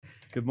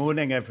Good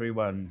morning,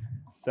 everyone.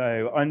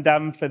 So I'm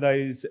Dan, for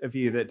those of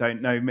you that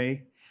don't know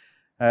me.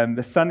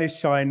 The sun is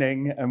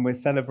shining and we're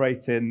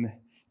celebrating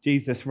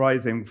Jesus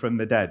rising from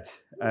the dead.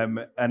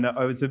 And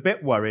I was a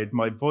bit worried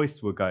my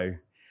voice will go.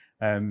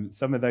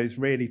 Some of those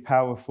really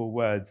powerful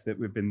words that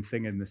we've been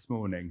singing this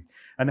morning.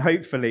 And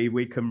hopefully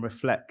we can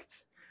reflect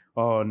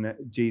on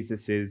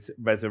Jesus's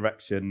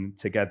resurrection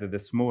together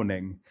this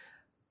morning.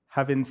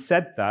 Having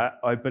said that,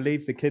 I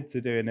believe the kids are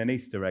doing an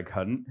Easter egg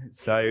hunt.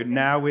 So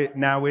now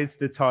is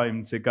the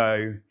time to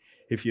go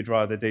if you'd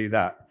rather do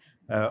that.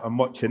 I'm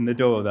watching the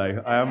door,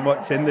 though. I am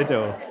watching the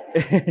door.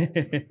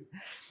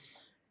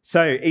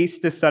 So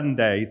Easter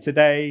Sunday,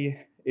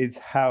 today is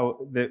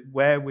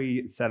where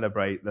we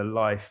celebrate the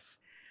life,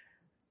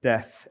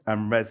 death,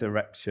 and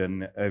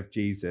resurrection of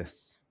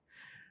Jesus.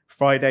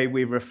 Friday,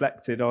 we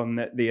reflected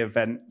on the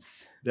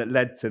events that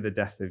led to the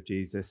death of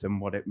Jesus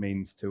and what it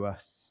means to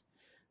us.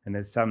 And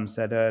as Sam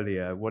said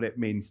earlier, what it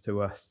means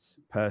to us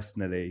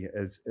personally,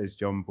 as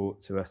John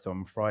brought to us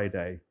on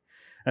Friday.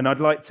 And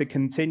I'd like to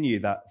continue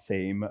that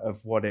theme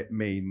of what it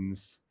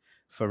means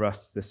for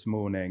us this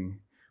morning.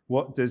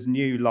 What does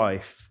new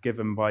life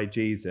given by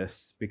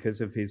Jesus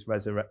because of his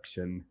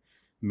resurrection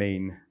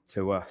mean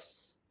to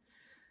us?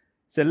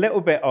 It's a little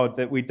bit odd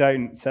that we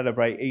don't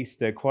celebrate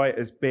Easter quite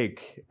as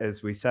big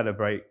as we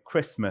celebrate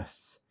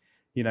Christmas.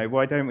 You know,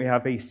 why don't we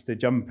have Easter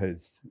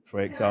jumpers, for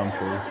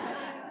example?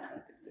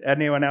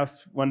 Anyone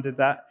else wondered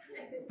that?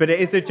 But it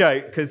is a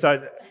joke because I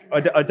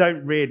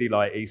don't really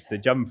like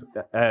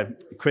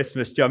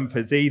Christmas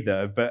jumpers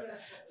either.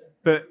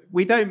 But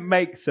we don't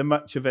make so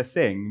much of a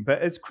thing.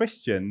 But as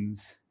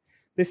Christians,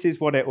 this is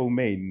what it all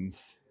means.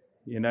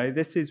 You know,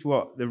 this is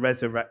what the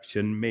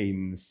resurrection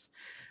means.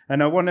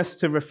 And I want us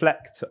to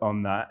reflect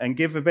on that and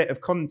give a bit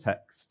of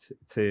context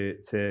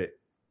to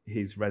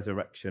his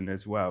resurrection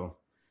as well.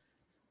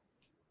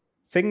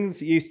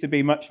 Things used to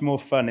be much more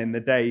fun in the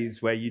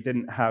days where you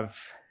didn't have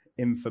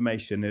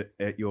information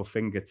at your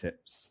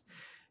fingertips.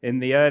 In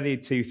the early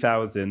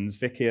 2000s,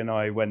 Vicky and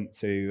I went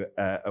to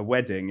a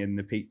wedding in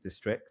the Peak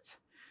District.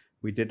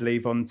 We did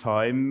leave on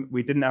time.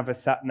 We didn't have a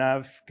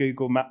sat-nav.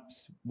 Google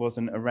Maps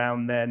wasn't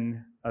around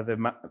then. Other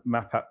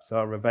map apps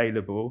are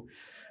available.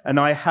 And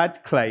I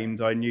had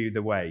claimed I knew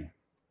the way.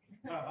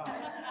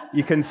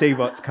 You can see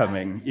what's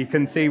coming. You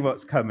can see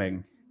what's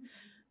coming.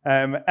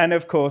 And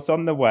of course,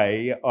 on the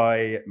way,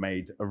 I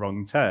made a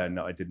wrong turn.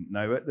 I didn't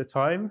know at the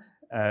time.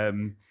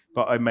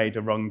 But I made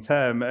a wrong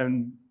turn,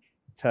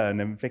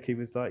 and Vicky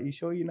was like, "You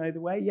sure you know the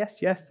way?"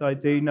 Yes, I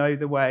do know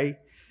the way.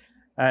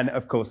 And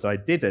of course I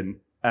didn't.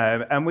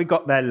 And we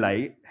got there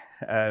late.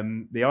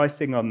 The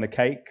icing on the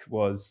cake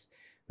was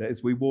that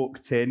as we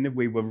walked in,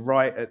 we were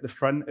right at the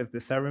front of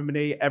the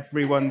ceremony.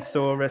 Everyone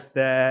saw us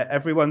there.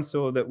 Everyone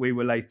saw that we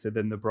were later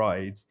than the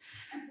bride.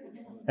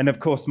 And of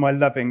course, my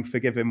loving,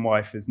 forgiving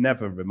wife has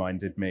never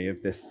reminded me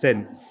of this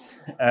since.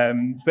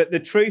 But the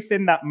truth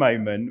in that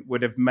moment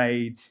would have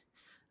made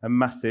a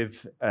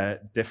massive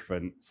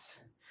difference,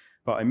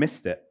 but I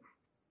missed it.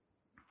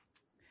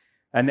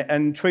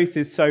 And truth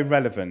is so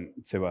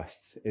relevant to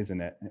us, isn't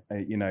it?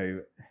 You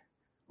know,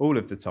 all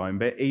of the time,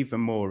 but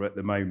even more at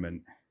the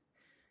moment.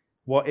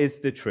 What is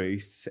the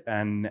truth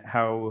and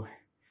how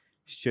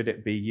should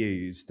it be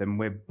used? And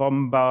we're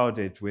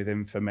bombarded with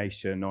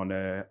information on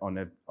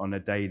a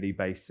daily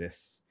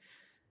basis.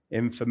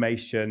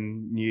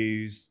 Information,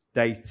 news,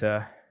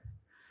 data.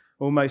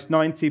 Almost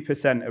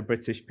 90% of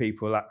British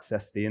people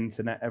access the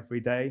internet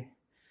every day.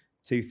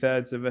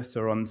 2/3 of us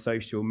are on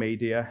social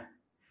media.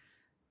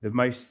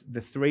 The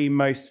three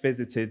most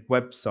visited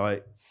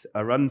websites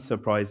are,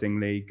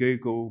 unsurprisingly,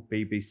 Google,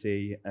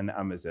 BBC, and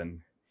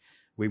Amazon.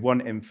 We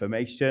want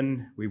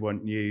information, we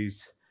want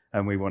news,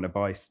 and we want to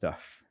buy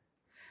stuff.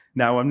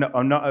 Now, I'm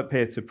not up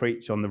here to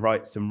preach on the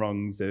rights and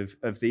wrongs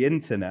of the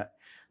internet,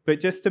 but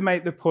just to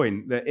make the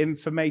point that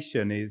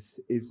information is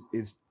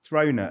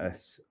thrown at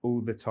us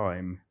all the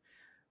time.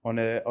 On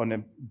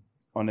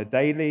a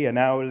daily, an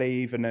hourly,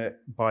 even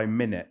by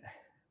minute.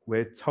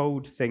 We're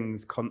told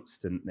things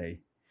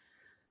constantly.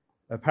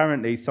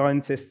 Apparently,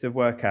 scientists have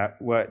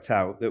worked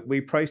out that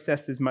we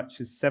process as much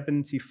as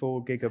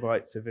 74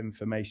 gigabytes of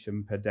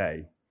information per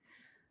day,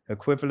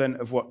 equivalent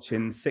of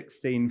watching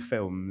 16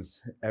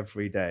 films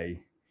every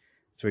day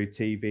through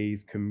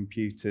TVs,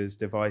 computers,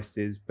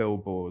 devices,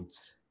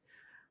 billboards.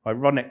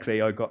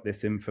 Ironically, I got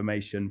this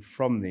information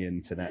from the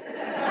internet.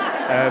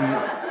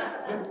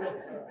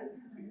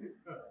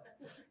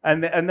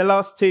 And the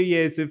last 2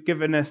 years have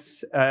given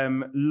us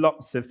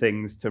lots of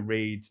things to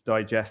read,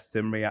 digest,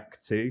 and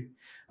react to.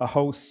 A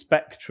whole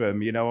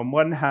spectrum. You know, on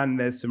one hand,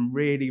 there's some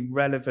really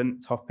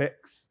relevant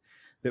topics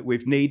that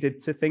we've needed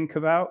to think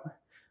about.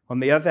 On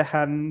the other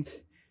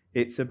hand,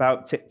 it's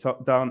about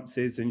TikTok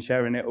dances and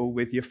sharing it all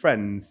with your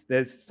friends.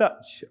 There's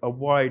such a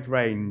wide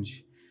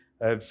range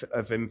of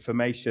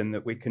information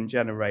that we can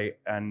generate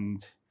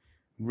and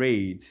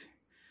read.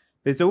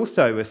 There's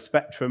also a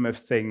spectrum of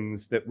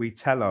things that we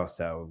tell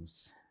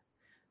ourselves.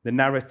 The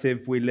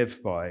narrative we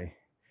live by.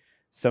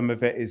 Some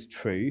of it is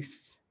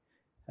truth.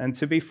 And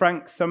to be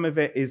frank, some of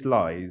it is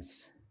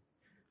lies.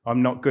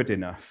 I'm not good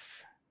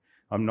enough.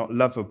 I'm not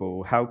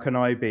lovable. How can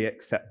I be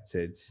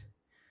accepted?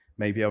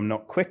 Maybe I'm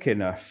not quick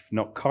enough,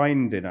 not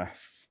kind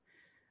enough.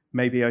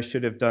 Maybe I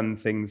should have done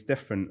things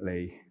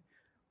differently.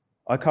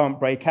 I can't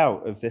break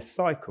out of this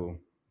cycle.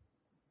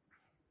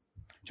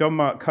 John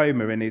Mark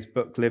Comer, in his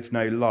book Live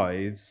No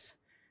Lives,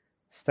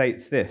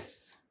 states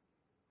this.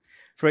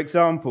 For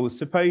example,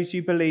 suppose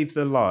you believe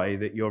the lie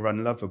that you're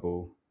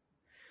unlovable.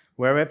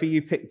 Wherever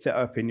you picked it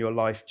up in your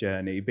life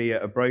journey, be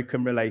it a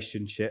broken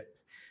relationship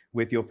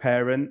with your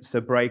parents,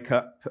 a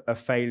breakup, a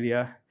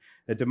failure,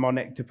 a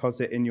demonic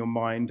deposit in your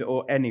mind,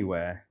 or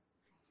anywhere,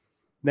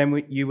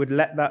 then you would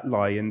let that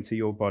lie into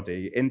your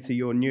body, into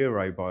your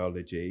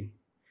neurobiology.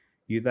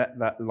 You let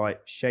that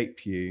light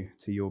shape you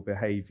to your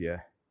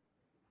behavior.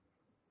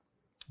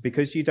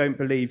 Because you don't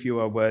believe you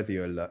are worthy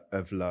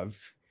of love,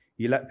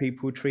 you let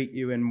people treat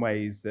you in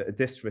ways that are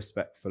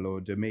disrespectful or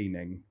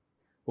demeaning,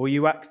 or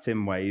you act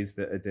in ways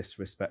that are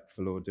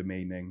disrespectful or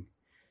demeaning.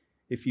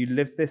 If you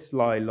live this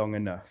lie long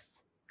enough,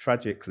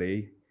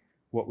 tragically,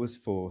 what was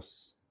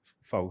false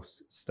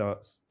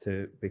starts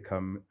to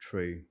become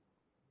true.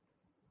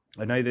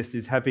 I know this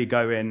is heavy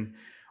going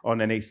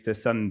on an Easter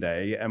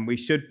Sunday, and we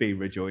should be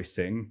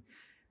rejoicing,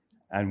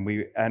 and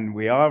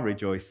we are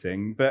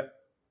rejoicing, but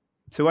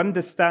to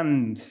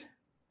understand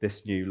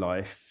this new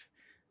life,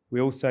 we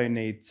also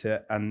need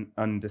to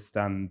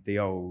understand the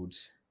old.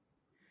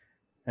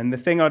 And the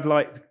thing I'd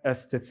like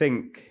us to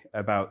think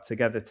about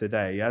together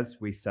today as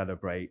we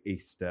celebrate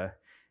Easter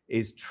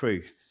is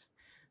truth.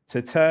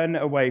 To turn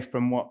away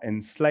from what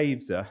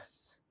enslaves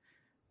us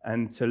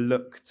and to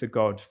look to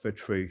God for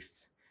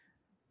truth,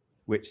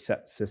 which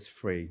sets us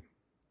free.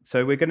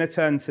 So we're going to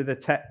turn to the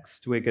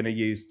text we're going to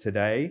use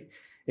today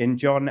in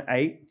John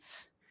 8.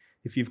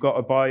 If you've got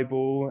a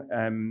Bible,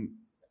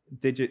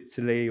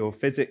 digitally or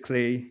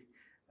physically,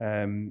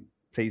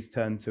 please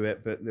turn to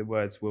it, but the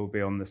words will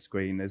be on the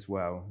screen as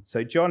well.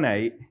 So John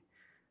 8,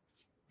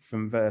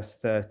 from verse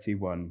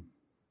 31.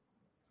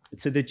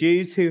 To the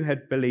Jews who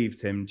had believed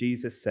him,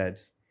 Jesus said,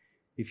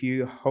 "If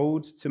you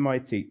hold to my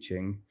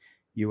teaching,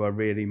 you are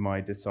really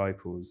my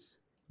disciples.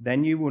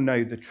 Then you will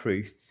know the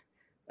truth,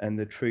 and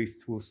the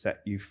truth will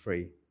set you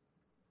free."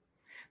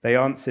 They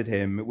answered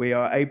him, "We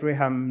are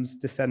Abraham's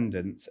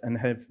descendants and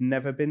have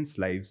never been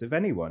slaves of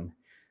anyone.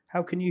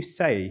 How can you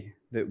say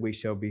that we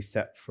shall be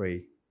set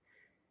free?"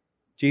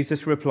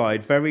 Jesus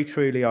replied, "Very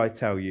truly I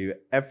tell you,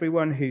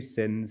 everyone who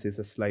sins is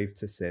a slave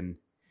to sin.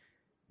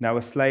 Now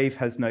a slave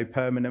has no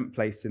permanent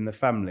place in the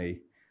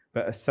family,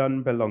 but a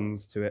son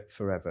belongs to it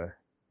forever.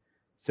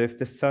 So if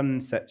the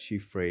Son sets you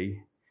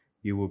free,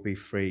 you will be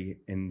free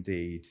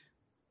indeed."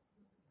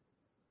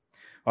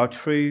 Our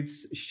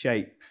truths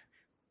shape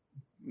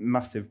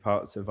massive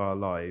parts of our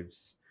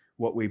lives.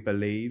 What we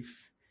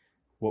believe,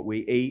 what we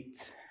eat,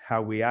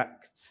 how we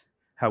act,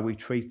 how we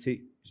treat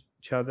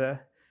each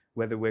other,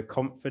 whether we're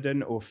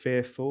confident or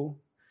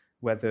fearful,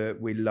 whether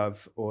we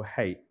love or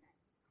hate.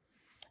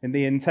 In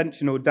the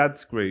Intentional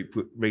Dads group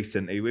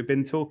recently, we've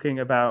been talking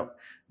about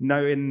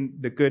knowing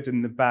the good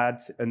and the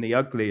bad and the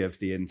ugly of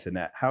the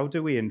internet. How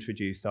do we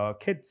introduce our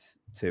kids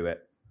to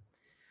it?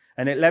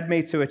 And it led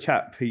me to a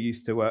chap who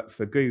used to work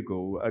for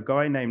Google, a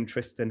guy named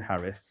Tristan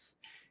Harris.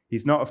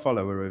 He's not a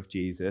follower of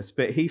Jesus,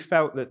 but he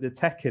felt that the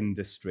tech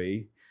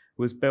industry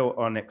was built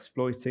on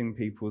exploiting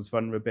people's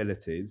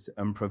vulnerabilities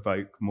and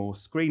provoke more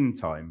screen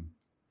time.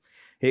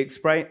 He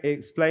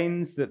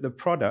explains that the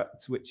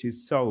product which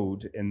is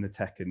sold in the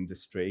tech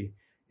industry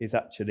is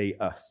actually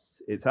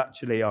us. It's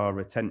actually our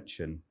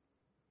attention.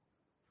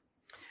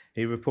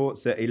 He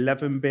reports that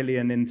 11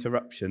 billion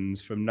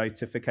interruptions from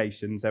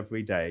notifications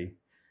every day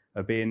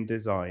are being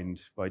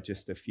designed by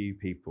just a few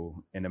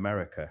people in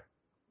America.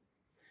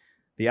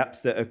 The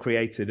apps that are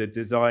created are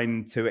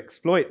designed to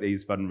exploit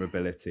these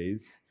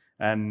vulnerabilities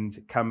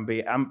and can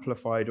be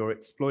amplified or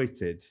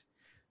exploited.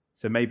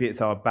 So maybe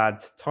it's our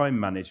bad time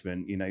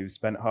management. You know, we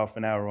spent half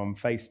an hour on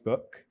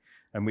Facebook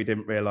and we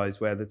didn't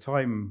realize where the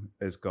time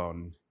has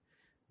gone.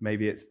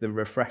 Maybe it's the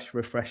refresh,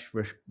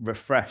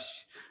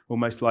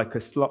 almost like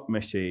a slot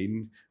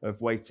machine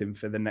of waiting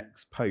for the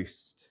next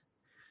post.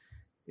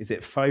 Is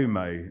it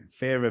FOMO,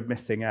 fear of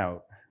missing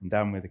out? I'm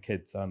down with the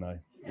kids, aren't I?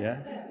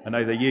 Yeah? I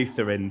know the youth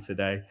are in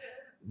today.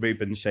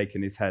 Ruben's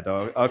shaking his head.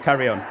 I'll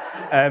carry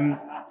on.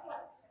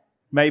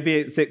 Maybe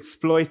it's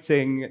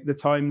exploiting the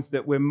times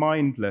that we're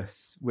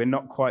mindless, we're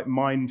not quite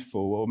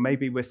mindful, or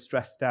maybe we're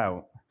stressed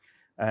out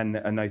and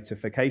a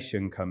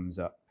notification comes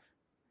up.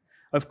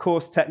 Of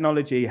course,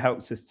 technology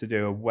helps us to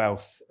do a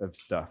wealth of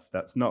stuff.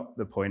 That's not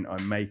the point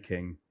I'm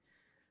making.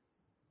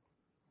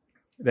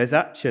 There's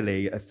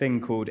actually a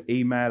thing called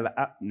email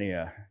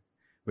apnea,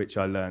 which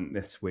I learned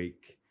this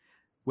week,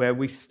 where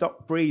we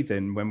stop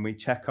breathing when we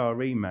check our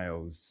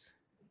emails.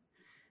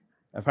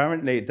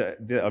 Apparently,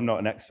 I'm not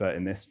an expert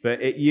in this,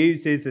 but it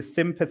uses a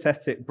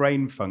sympathetic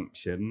brain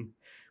function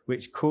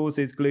which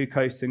causes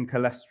glucose and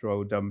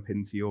cholesterol dump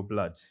into your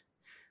blood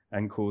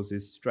and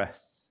causes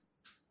stress.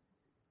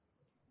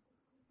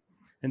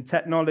 And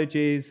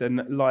technologies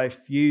and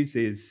life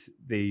uses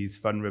these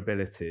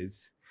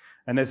vulnerabilities.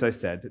 And as I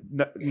said,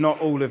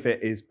 not all of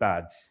it is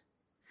bad.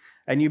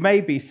 And you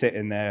may be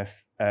sitting there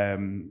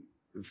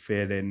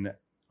feeling,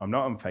 I'm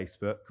not on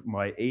Facebook,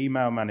 my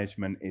email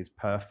management is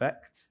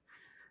perfect,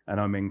 and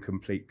I'm in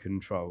complete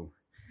control.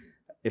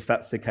 If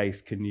that's the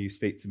case, can you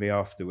speak to me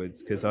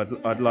afterwards? Because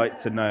I'd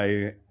like to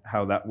know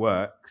how that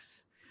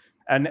works.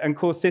 And of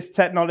course, this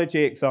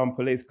technology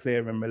example is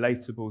clear and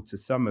relatable to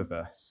some of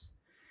us.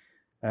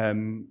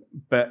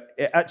 But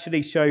it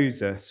actually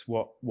shows us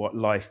what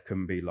life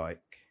can be like.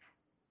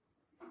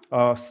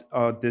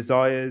 Our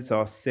desires,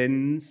 our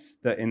sins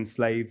that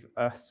enslave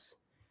us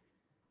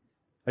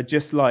are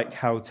just like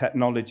how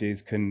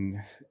technologies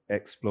can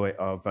exploit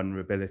our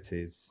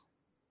vulnerabilities.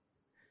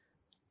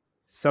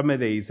 Some of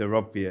these are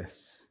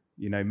obvious.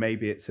 You know,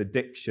 maybe it's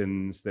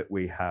addictions that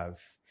we have.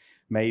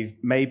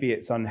 Maybe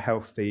it's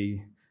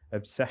unhealthy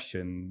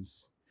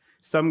obsessions.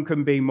 Some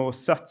can be more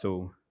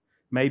subtle.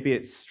 Maybe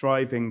it's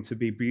striving to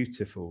be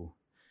beautiful,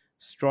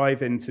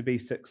 striving to be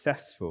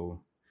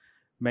successful.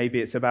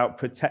 Maybe it's about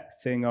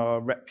protecting our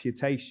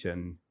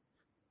reputation,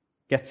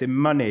 getting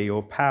money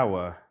or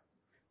power,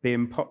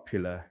 being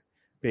popular,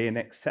 being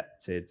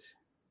accepted.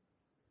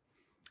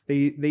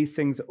 These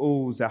things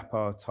all zap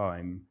our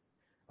time,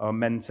 our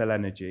mental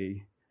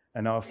energy,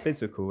 and our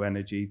physical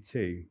energy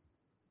too.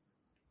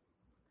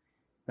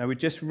 Now, we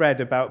just read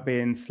about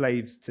being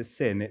slaves to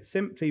sin. It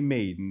simply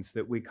means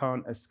that we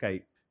can't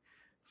escape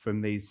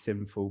from these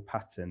sinful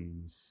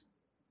patterns,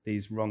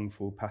 these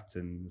wrongful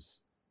patterns.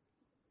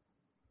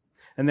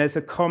 And there's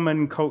a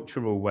common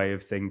cultural way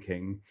of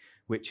thinking,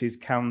 which is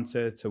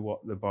counter to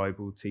what the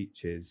Bible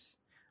teaches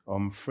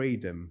on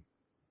freedom.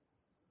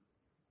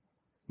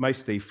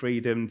 Mostly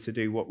freedom to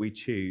do what we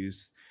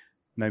choose,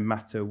 no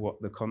matter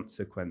what the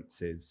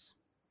consequences.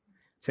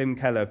 Tim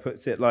Keller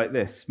puts it like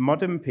this: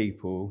 modern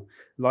people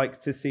like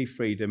to see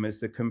freedom as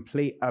the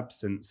complete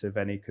absence of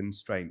any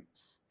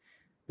constraints.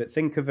 But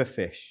think of a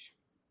fish.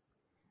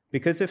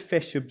 Because a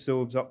fish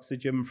absorbs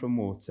oxygen from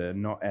water,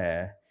 not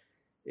air,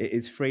 it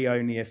is free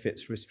only if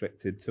it's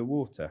restricted to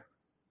water.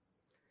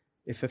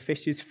 If a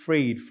fish is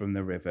freed from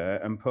the river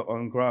and put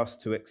on grass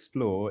to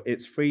explore,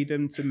 its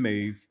freedom to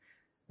move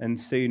and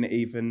soon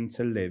even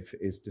to live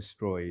is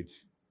destroyed.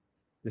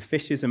 The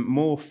fish isn't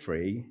more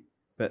free,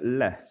 but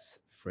less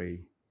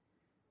free,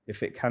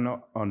 if it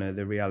cannot honour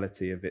the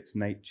reality of its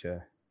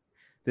nature.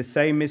 The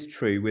same is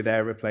true with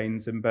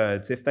aeroplanes and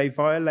birds. If they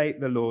violate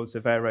the laws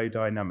of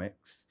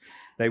aerodynamics,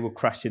 they will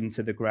crash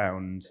into the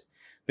ground.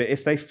 But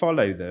if they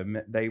follow them,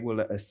 they will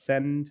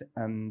ascend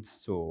and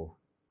soar.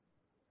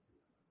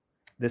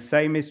 The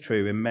same is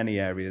true in many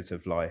areas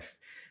of life.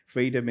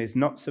 Freedom is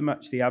not so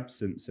much the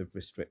absence of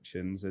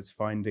restrictions as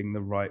finding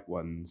the right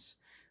ones,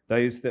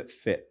 those that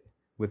fit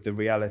with the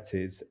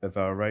realities of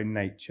our own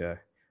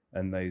nature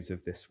and those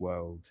of this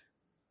world.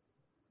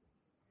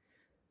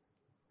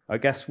 I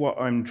guess what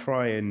I'm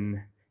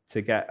trying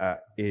to get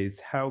at is,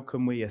 how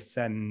can we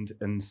ascend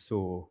and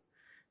soar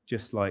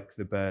just like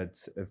the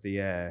birds of the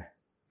air?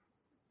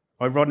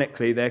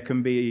 Ironically,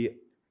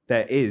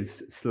 there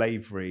is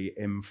slavery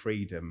in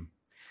freedom.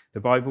 The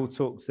Bible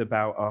talks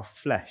about our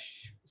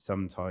flesh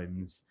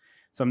sometimes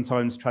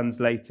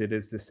translated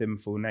as the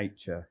sinful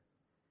nature.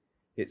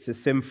 It's a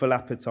sinful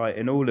appetite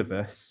in all of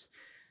us,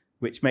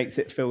 which makes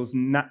it feel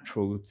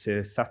natural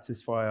to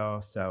satisfy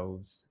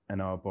ourselves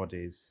and our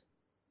bodies.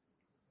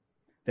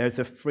 There's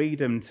a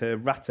freedom to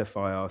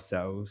ratify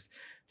ourselves,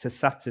 to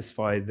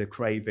satisfy the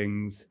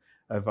cravings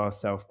of our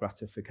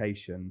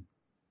self-gratification,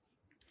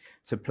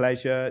 to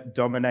pleasure,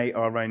 dominate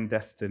our own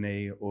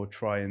destiny, or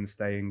try and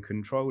stay in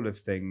control of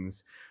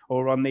things.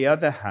 Or on the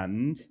other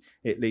hand,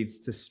 it leads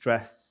to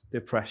stress,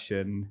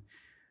 depression,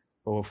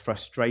 or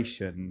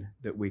frustration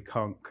that we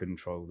can't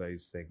control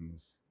those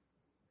things.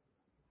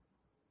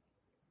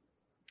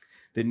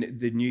 The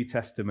New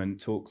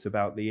Testament talks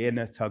about the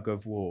inner tug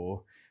of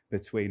war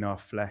between our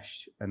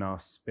flesh and our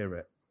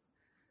spirit.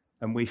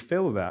 And we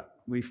feel that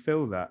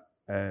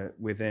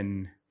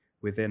within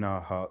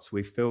our hearts.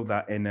 We feel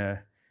that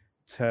inner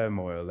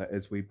turmoil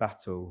as we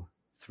battle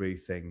through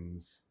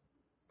things.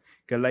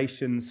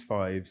 Galatians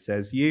 5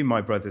 says, "You,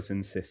 my brothers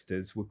and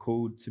sisters, were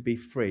called to be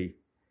free,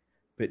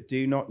 but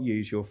do not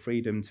use your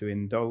freedom to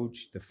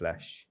indulge the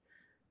flesh.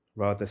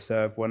 Rather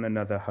serve one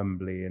another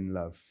humbly in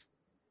love.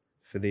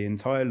 For the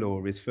entire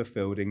law is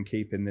fulfilled in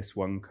keeping this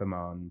one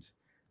command: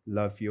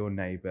 love your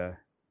neighbor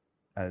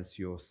as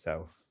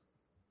yourself."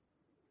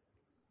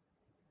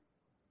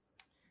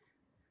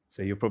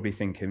 So you're probably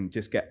thinking,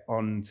 just get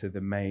on to the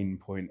main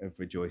point of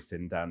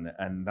rejoicing, Dan,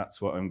 and that's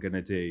what I'm going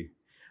to do.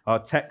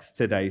 Our text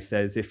today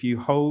says, "If you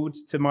hold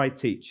to my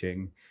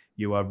teaching,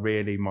 you are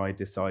really my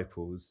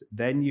disciples.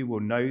 Then you will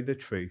know the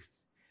truth,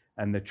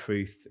 and the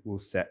truth will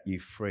set you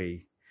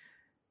free."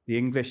 The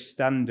English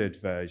Standard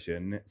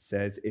Version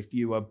says, "If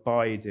you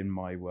abide in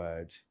my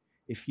word,"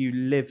 if you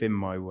live in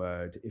my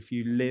word, if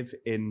you live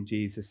in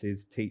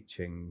Jesus's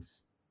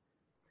teachings.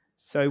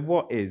 So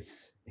what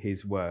is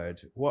his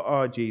word? What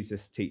are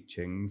Jesus'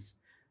 teachings,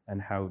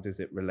 and how does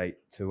it relate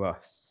to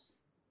us?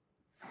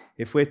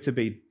 If we're to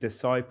be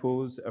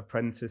disciples,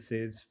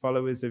 apprentices,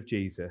 followers of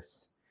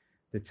Jesus,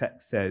 the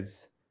text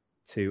says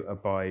to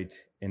abide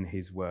in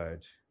his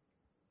word.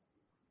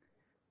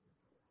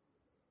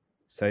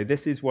 So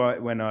this is why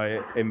when I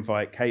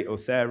invite Kate or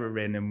Sarah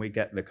in and we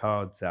get the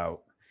cards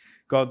out,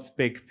 God's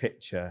big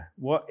picture.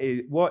 What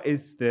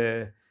is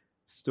the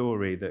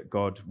story that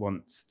God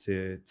wants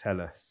to tell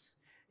us?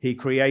 He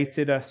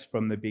created us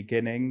from the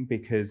beginning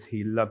because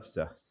he loves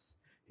us.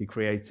 He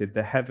created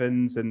the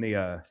heavens and the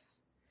earth.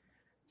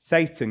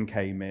 Satan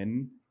came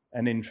in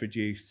and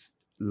introduced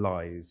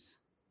lies.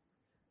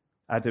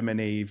 Adam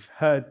and Eve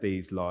heard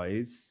these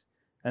lies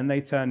and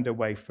they turned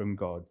away from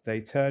God.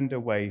 They turned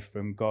away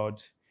from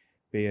God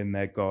being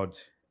their God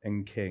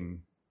and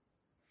King.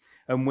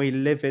 And we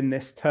live in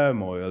this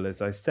turmoil,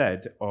 as I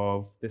said,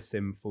 of the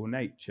sinful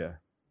nature,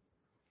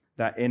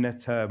 that inner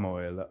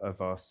turmoil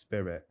of our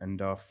spirit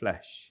and our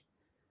flesh.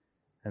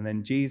 And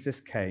then Jesus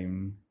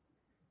came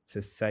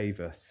to save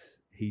us.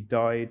 He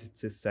died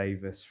to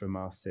save us from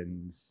our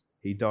sins.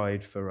 He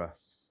died for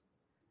us.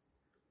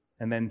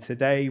 And then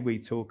today we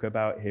talk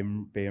about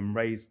him being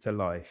raised to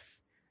life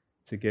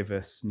to give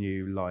us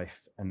new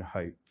life and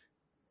hope.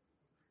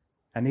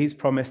 And he's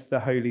promised the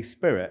Holy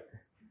Spirit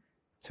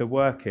to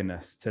work in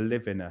us, to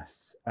live in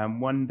us. And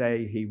one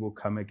day he will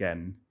come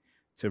again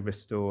to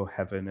restore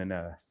heaven and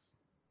earth.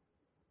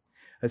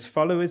 As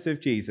followers of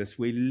Jesus,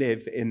 we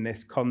live in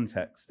this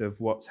context of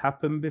what's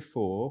happened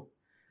before,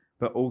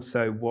 but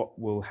also what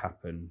will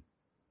happen,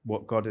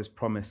 what God has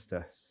promised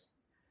us,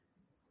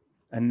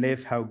 and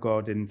live how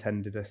God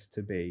intended us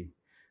to be,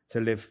 to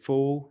live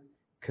full,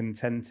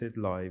 contented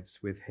lives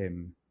with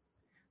him,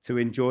 to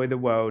enjoy the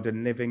world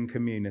and live in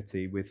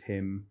community with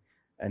him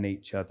and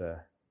each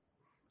other.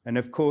 And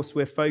of course,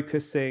 we're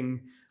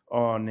focusing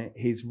on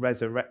his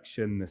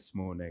resurrection this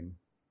morning.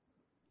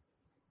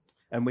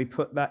 And we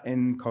put that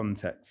in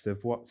context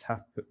of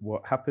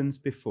what happens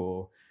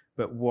before,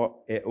 but what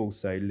it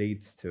also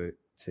leads to.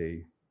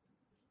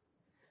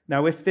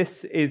 Now, if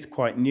this is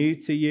quite new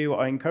to you,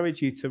 I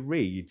encourage you to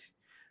read.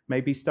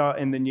 Maybe start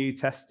in the New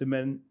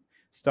Testament,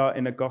 start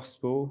in a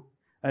gospel,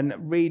 and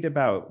read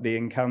about the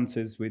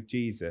encounters with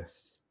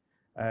Jesus.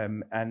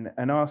 And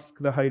ask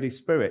the Holy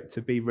Spirit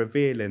to be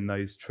revealing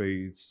those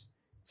truths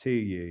to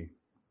you.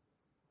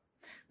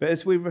 But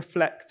as we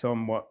reflect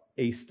on what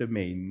Easter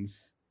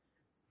means,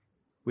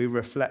 we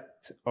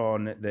reflect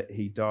on that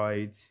he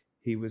died,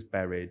 he was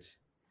buried,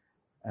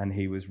 and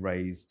he was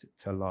raised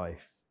to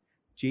life.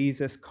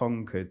 Jesus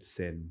conquered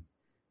sin.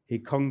 He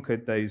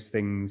conquered those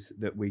things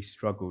that we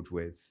struggled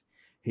with.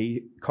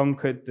 He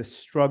conquered the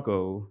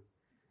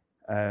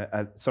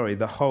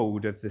the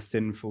hold of the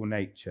sinful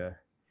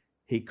nature.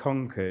 He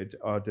conquered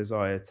our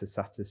desire to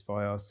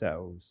satisfy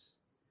ourselves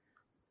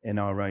in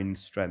our own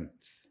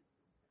strength.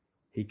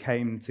 He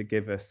came to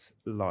give us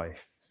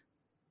life.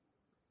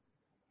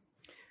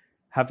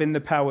 Having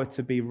the power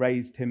to be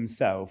raised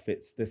himself,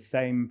 it's the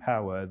same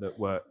power that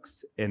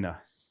works in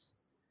us.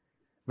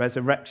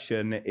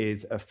 Resurrection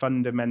is a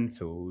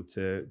fundamental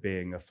to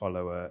being a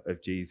follower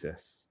of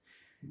Jesus.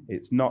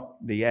 It's not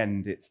the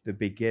end, it's the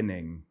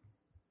beginning.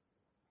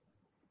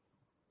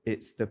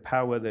 It's the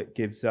power that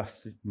gives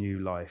us new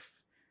life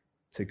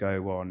to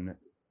go on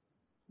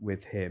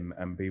with him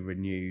and be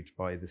renewed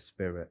by the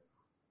Spirit.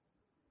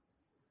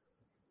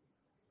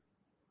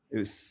 It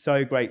was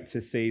so great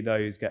to see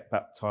those get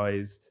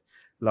baptized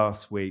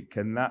last week,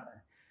 and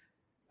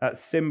that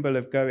symbol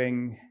of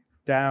going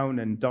down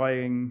and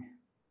dying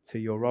to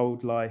your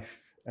old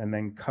life and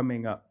then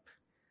coming up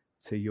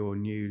to your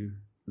new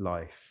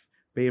life,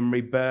 being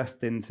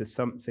rebirthed into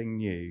something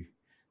new,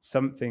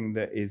 something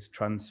that is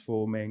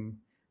transforming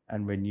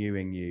and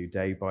renewing you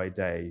day by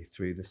day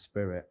through the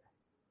Spirit.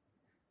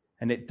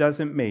 And it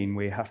doesn't mean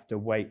we have to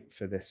wait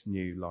for this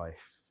new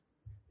life.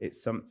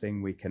 It's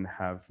something we can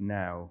have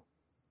now.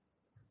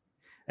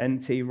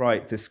 N.T.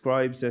 Wright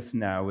describes us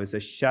now as a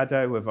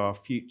shadow of our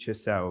future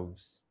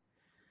selves.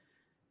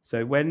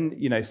 So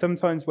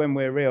sometimes when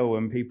we're ill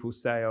and people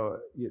say, oh,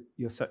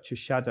 you're such a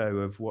shadow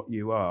of what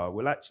you are,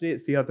 well, actually,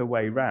 it's the other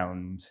way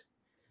round.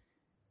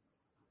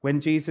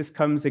 When Jesus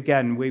comes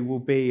again, we will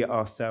be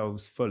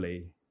ourselves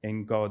fully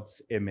in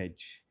God's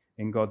image,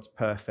 in God's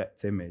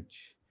perfect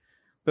image.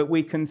 But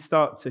we can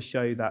start to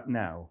show that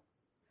now.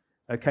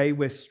 Okay,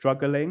 we're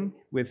struggling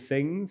with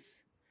things,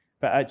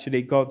 but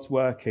actually God's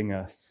working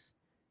us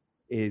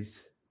is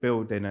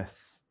building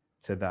us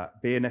to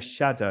that, being a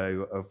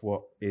shadow of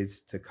what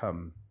is to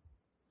come.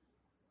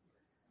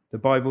 The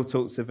Bible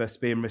talks of us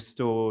being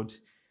restored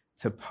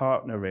to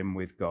partnering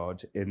with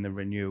God in the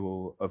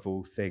renewal of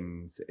all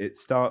things. It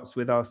starts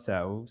with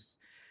ourselves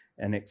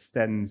and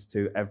extends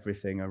to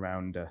everything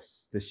around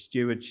us. The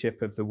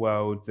stewardship of the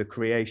world, the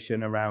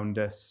creation around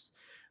us,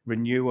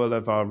 renewal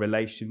of our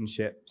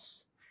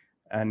relationships,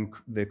 and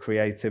the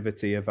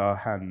creativity of our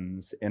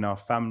hands in our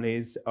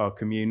families, our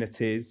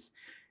communities,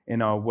 in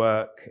our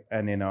work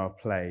and in our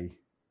play,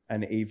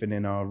 and even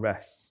in our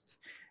rest.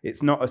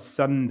 It's not a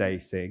Sunday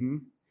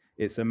thing.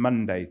 It's a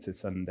Monday to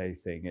Sunday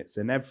thing. It's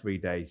an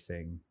everyday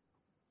thing.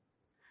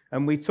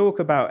 And we talk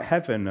about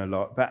heaven a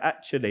lot, but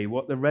actually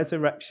what the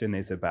resurrection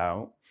is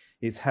about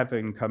is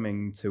heaven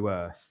coming to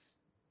earth.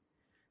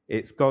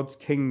 It's God's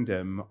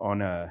kingdom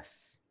on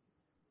earth.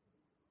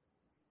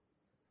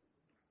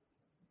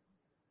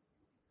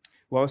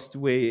 Whilst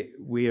we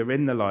are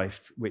in the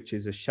life which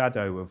is a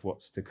shadow of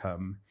what's to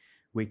come,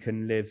 we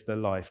can live the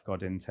life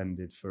God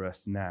intended for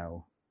us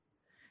now.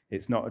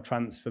 It's not a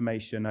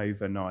transformation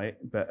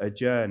overnight, but a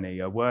journey,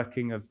 a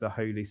working of the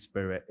Holy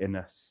Spirit in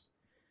us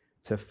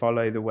to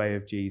follow the way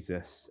of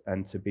Jesus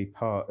and to be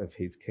part of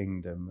his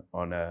kingdom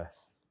on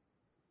earth.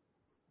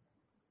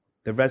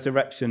 The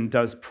resurrection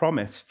does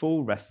promise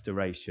full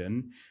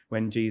restoration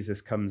when Jesus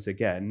comes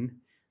again,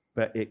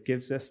 but it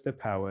gives us the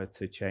power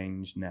to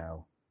change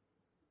now.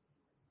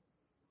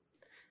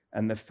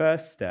 And the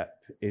first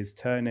step is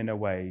turning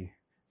away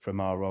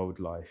from our old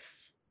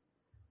life,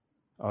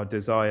 our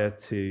desire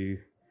to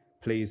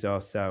please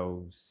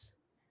ourselves,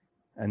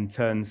 and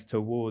turns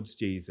towards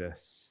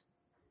Jesus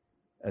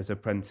as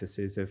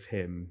apprentices of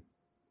him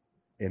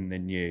in the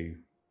new.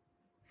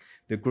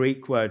 The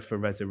Greek word for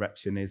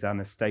resurrection is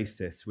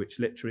anastasis, which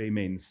literally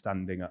means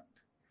standing up.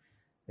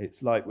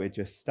 It's like we're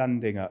just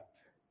standing up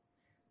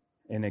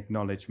in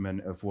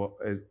acknowledgement of what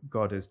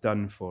God has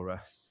done for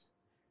us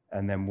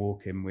and then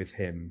walking with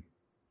him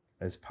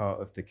as part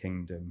of the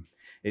kingdom.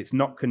 It's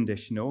not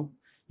conditional.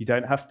 You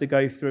don't have to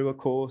go through a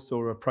course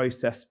or a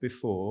process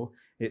before.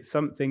 It's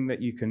something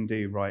that you can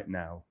do right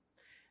now.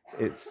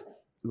 It's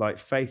like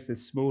faith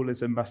as small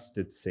as a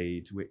mustard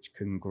seed, which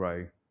can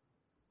grow.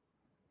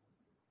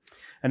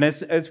 And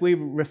as we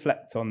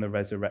reflect on the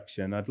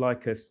resurrection, I'd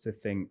like us to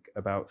think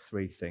about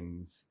three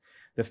things.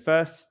 The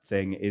first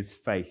thing is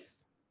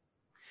faith.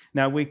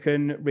 Now, we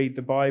can read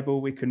the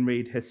Bible, we can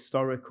read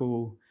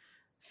historical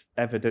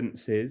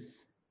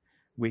evidences,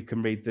 we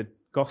can read the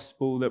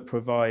gospel that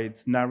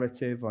provides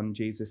narrative on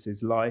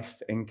Jesus'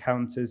 life,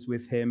 encounters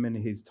with him and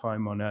his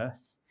time on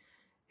earth,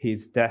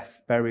 his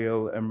death,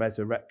 burial, and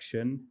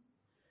resurrection.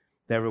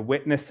 There are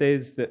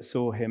witnesses that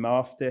saw him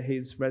after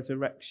his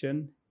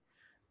resurrection.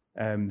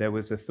 There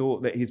was a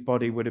thought that his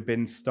body would have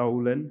been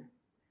stolen.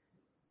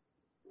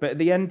 But at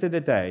the end of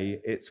the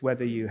day, it's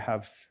whether you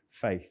have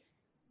faith.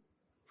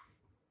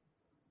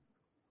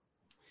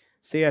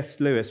 C.S.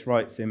 Lewis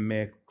writes in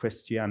Mere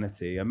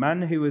Christianity, a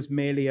man who was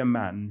merely a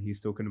man, he's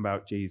talking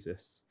about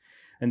Jesus,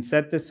 and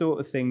said the sort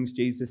of things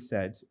Jesus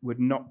said would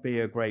not be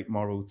a great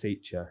moral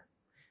teacher.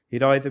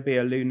 He'd either be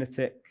a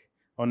lunatic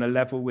on a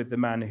level with the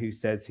man who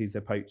says he's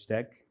a poached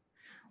egg,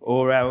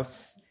 or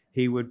else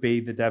he would be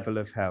the devil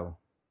of hell.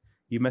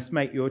 You must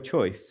make your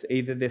choice.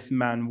 Either this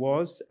man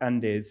was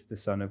and is the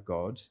Son of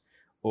God,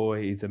 or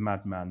he's a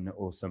madman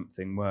or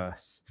something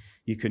worse.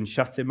 You can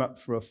shut him up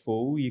for a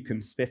fool, you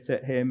can spit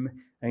at him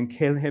and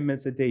kill him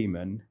as a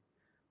demon,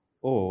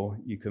 or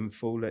you can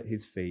fall at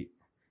his feet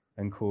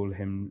and call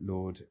him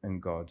Lord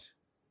and God.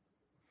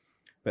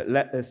 But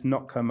let us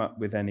not come up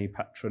with any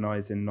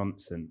patronizing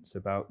nonsense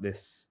about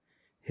this,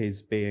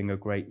 his being a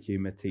great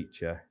humour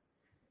teacher.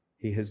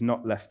 He has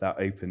not left that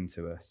open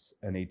to us,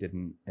 and he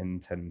didn't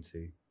intend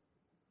to.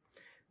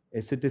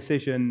 It's a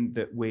decision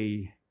that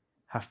we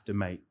have to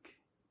make.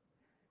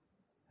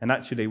 And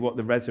actually, what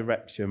the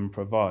resurrection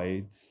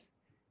provides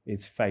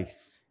is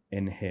faith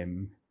in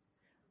him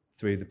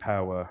through the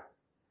power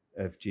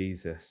of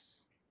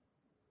Jesus.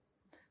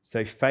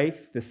 So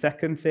faith, the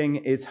second thing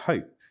is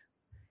hope.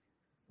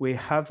 We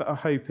have a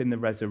hope in the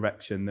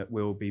resurrection that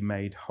we'll be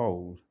made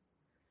whole.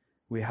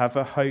 We have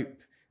a hope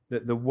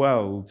that the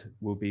world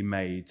will be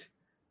made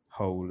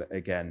whole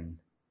again.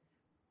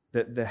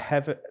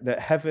 That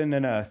heaven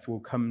and earth will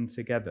come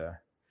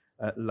together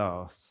at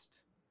last.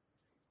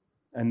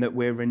 And that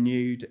we're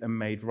renewed and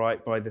made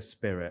right by the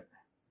Spirit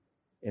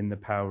in the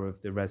power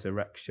of the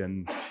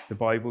resurrection. The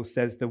Bible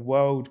says the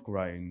world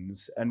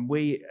groans, and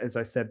we, as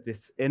I said,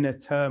 this inner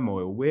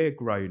turmoil, we're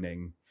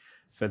groaning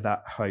for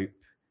that hope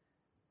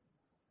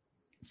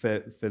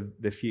for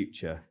the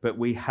future, but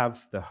we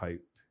have the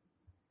hope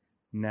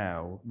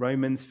now.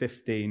 Romans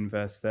 15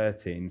 verse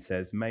 13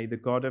 says, "May the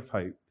God of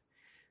hope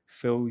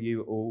fill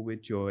you all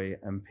with joy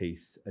and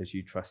peace as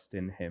you trust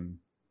in him,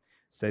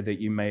 so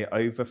that you may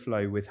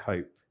overflow with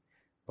hope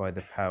by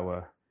the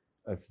power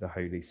of the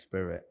Holy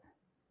Spirit."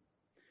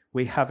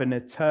 We have an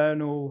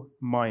eternal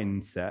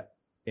mindset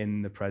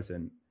in the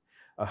present,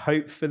 a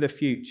hope for the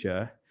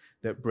future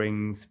that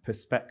brings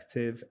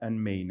perspective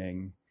and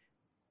meaning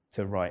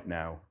to right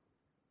now.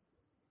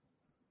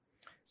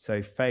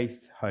 So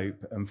faith,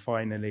 hope, and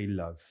finally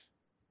love.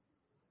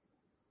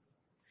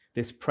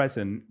 This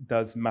present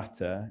does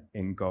matter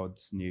in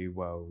God's new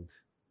world.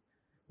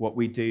 What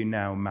we do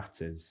now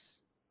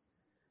matters.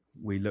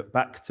 We look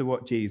back to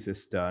what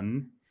Jesus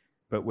done,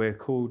 but we're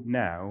called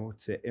now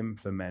to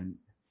implement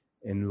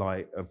in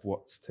light of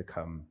what's to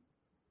come.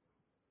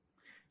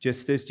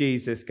 Just as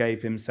Jesus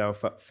gave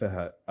himself up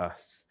for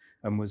us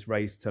and was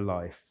raised to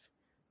life,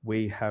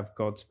 we have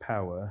God's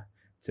power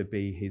to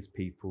be his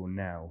people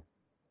now.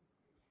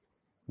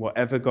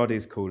 Whatever God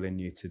is calling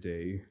you to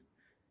do,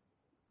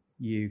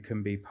 you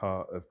can be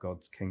part of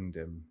God's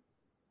kingdom.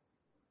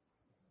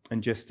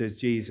 And just as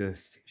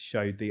Jesus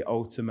showed the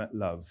ultimate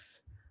love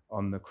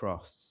on the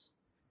cross,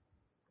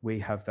 we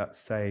have that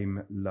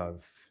same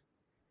love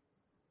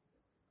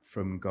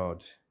from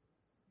God,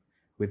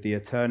 with the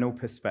eternal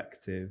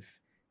perspective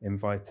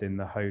inviting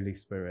the Holy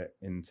Spirit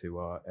into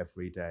our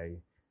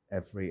everyday,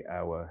 every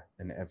hour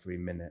and every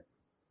minute.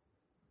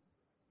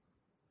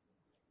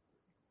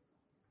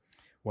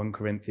 1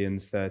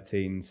 Corinthians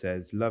 13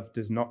 says, "Love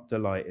does not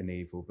delight in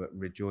evil, but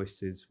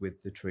rejoices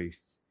with the truth.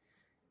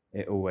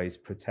 It always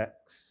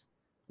protects,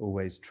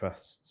 always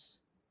trusts,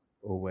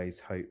 always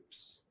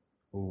hopes,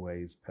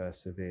 always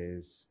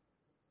perseveres."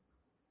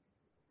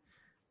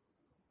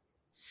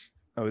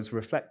 I was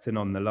reflecting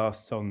on the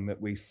last song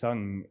that we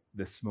sung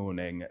this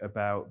morning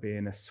about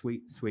being a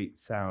sweet, sweet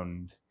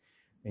sound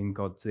in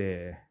God's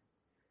ear.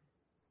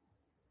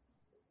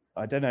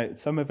 I don't know,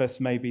 some of us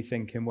may be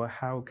thinking, well,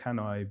 how can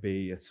I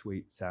be a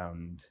sweet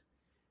sound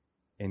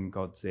in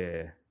God's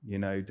ear? You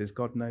know, does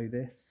God know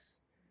this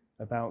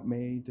about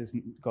me?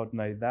 Doesn't God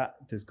know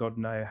that? Does God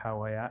know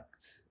how I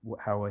act,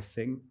 how I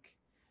think?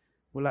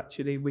 Well,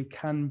 actually, we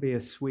can be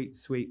a sweet,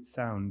 sweet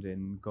sound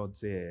in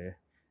God's ear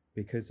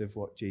because of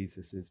what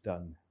Jesus has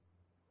done.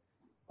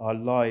 Our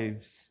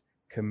lives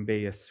can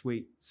be a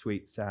sweet,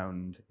 sweet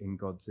sound in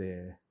God's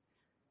ear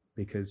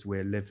because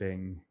we're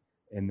living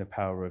in the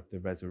power of the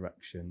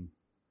resurrection.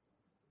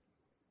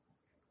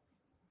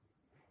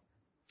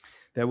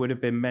 There would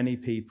have been many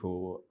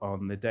people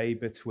on the day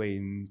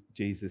between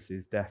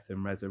Jesus' death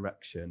and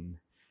resurrection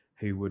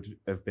who would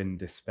have been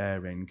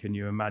despairing. Can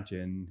you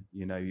imagine,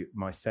 you know,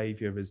 my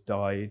Saviour has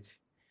died.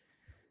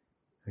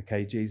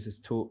 Okay,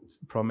 Jesus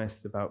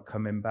promised about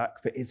coming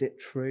back, but is it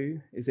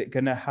true? Is it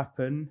going to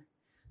happen?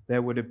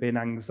 There would have been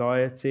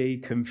anxiety,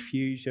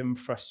 confusion,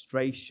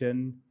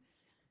 frustration,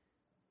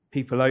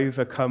 people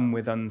overcome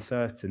with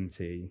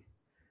uncertainty.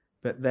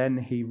 But then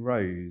he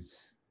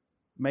rose.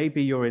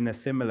 Maybe you're in a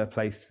similar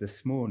place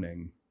this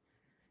morning.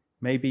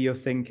 Maybe you're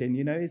thinking,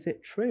 you know, is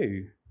it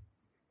true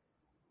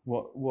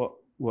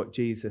what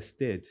Jesus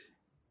did?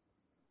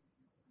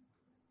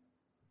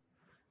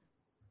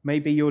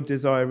 Maybe your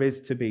desire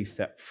is to be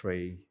set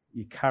free.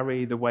 You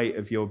carry the weight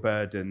of your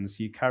burdens.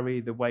 You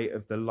carry the weight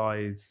of the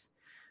lies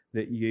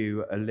that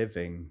you are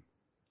living.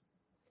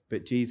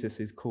 But Jesus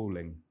is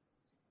calling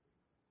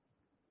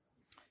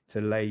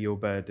to lay your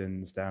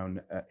burdens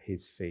down at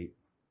his feet.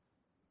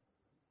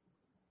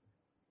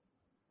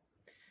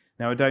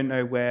 Now, I don't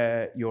know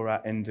where you're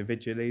at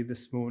individually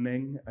this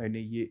morning.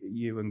 Only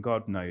you and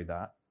God know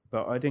that.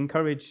 But I'd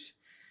encourage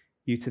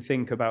you to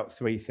think about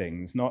three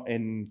things, not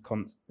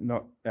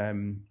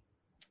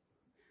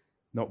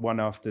one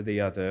after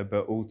the other,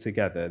 but all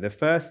together. The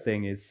first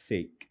thing is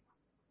seek.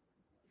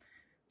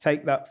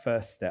 Take that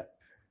first step.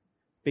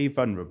 Be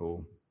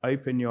vulnerable.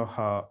 Open your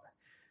heart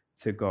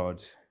to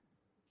God.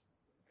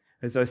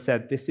 As I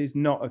said, this is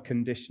not a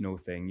conditional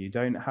thing. You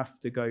don't have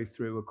to go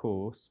through a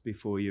course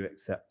before you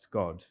accept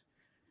God.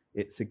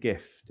 It's a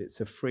gift. It's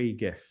a free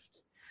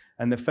gift.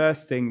 And the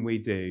first thing we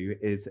do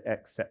is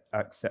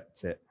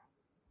accept it.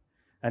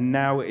 And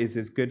now is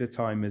as good a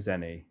time as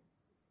any.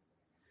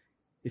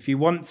 If you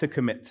want to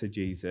commit to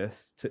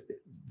Jesus,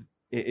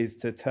 it is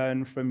to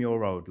turn from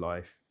your old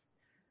life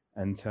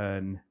and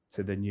turn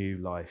to the new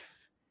life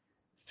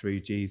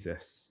through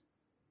Jesus.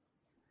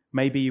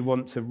 Maybe you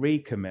want to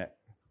recommit.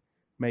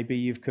 Maybe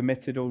you've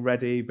committed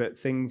already, but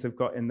things have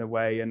got in the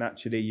way, and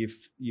actually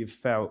you've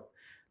felt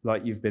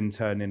like you've been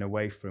turning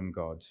away from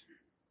God.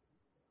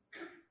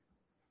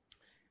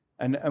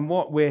 And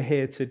what we're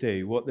here to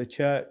do, what the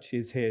church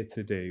is here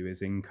to do,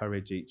 is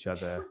encourage each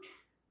other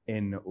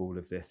in all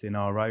of this, in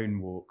our own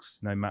walks,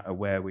 no matter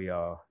where we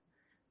are,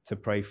 to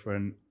pray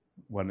for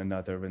one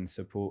another and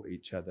support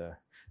each other.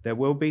 There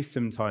will be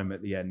some time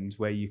at the end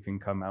where you can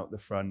come out the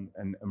front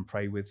and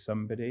pray with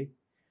somebody.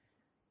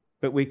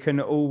 But we can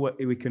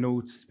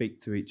all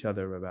speak to each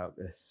other about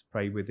this,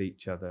 pray with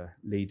each other,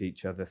 lead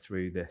each other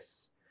through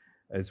this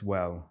as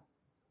well.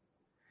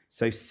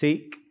 So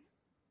seek,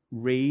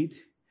 read.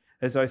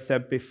 As I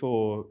said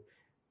before,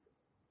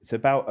 it's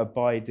about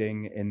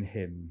abiding in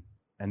him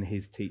and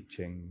his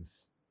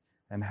teachings.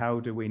 And how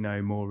do we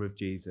know more of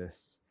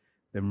Jesus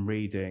than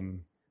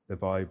reading the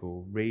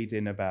Bible,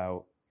 reading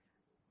about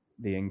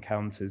the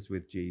encounters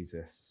with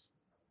Jesus,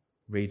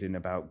 reading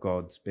about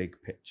God's big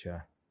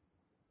picture?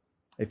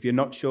 If you're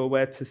not sure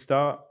where to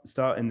start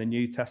in the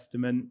New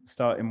Testament,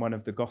 start in one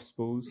of the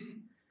Gospels,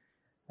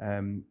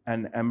 and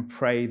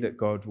pray that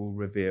God will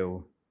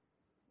reveal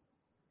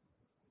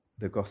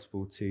the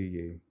gospel to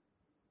you.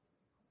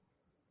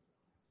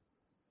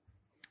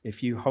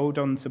 If you hold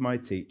on to my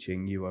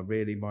teaching, you are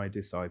really my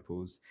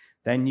disciples.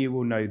 Then you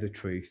will know the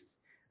truth,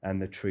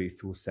 and the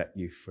truth will set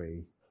you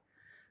free.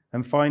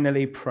 And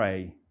finally,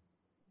 pray.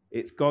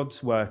 It's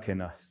God's work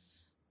in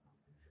us.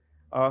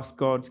 Ask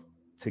God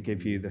to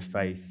give you the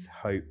faith,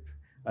 hope,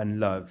 and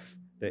love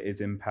that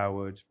is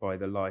empowered by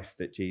the life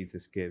that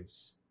Jesus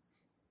gives.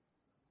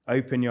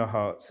 Open your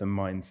hearts and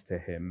minds to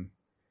him.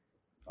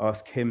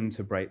 Ask him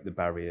to break the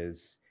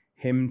barriers,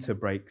 him to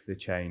break the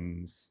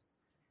chains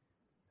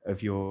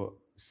of your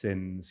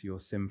sins, your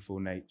sinful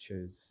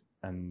natures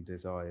and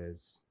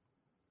desires.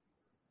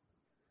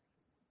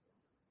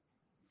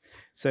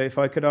 So if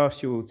I could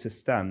ask you all to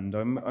stand,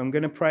 I'm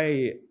going to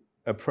pray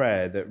a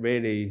prayer that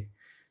really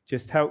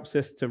just helps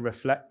us to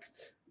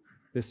reflect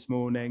this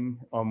morning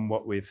on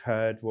what we've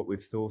heard, what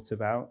we've thought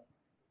about.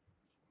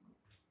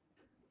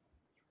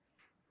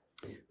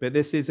 But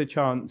this is a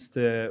chance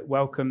to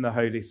welcome the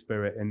Holy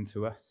Spirit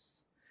into us,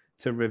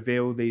 to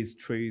reveal these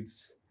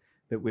truths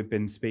that we've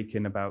been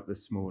speaking about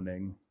this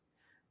morning,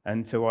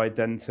 and to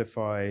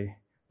identify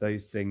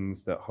those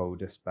things that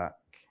hold us back.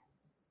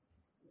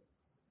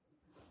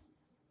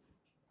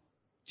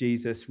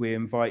 Jesus, we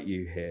invite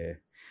you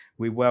here.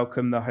 We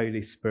welcome the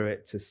Holy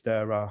Spirit to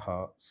stir our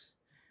hearts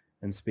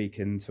and speak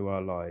into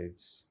our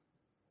lives.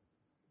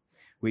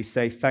 We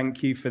say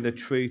thank you for the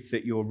truth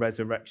that your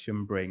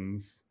resurrection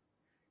brings.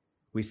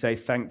 We say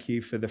thank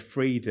you for the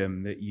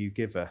freedom that you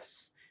give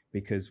us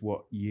because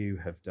what you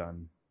have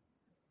done.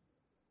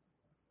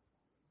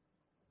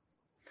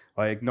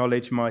 I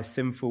acknowledge my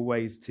sinful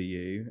ways to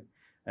you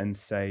and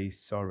say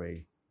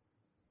sorry.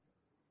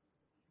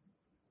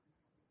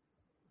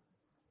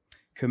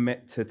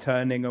 Commit to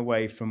turning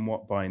away from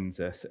what binds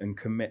us and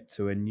commit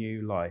to a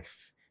new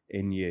life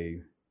in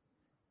you.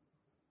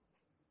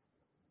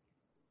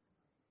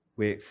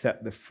 We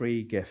accept the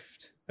free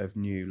gift of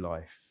new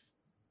life.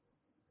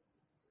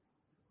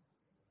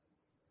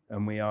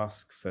 And we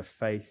ask for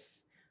faith,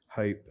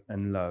 hope,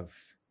 and love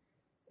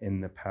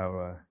in the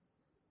power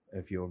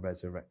of your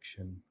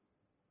resurrection.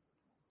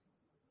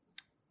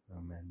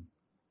 Amen.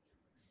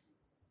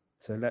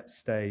 So let's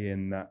stay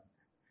in that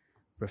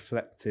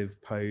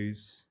reflective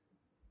pose.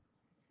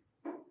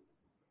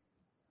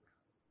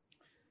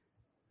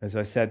 As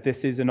I said,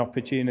 this is an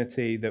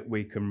opportunity that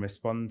we can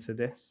respond to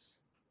this,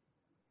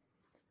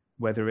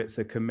 whether it's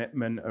a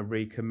commitment, a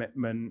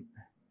recommitment,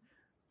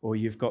 or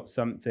you've got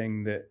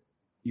something that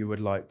you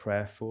would like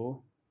prayer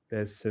for.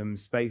 There's some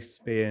space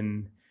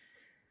being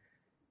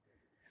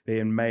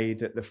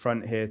made at the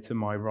front here to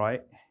my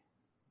right.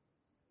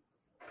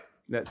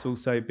 Let's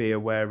also be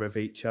aware of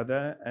each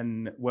other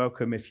and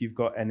welcome if you've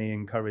got any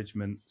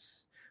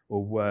encouragements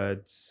or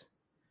words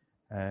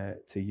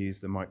to use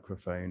the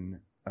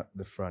microphone at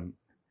the front.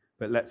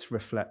 But let's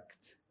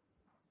reflect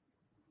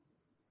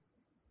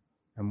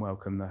and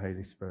welcome the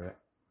Holy Spirit.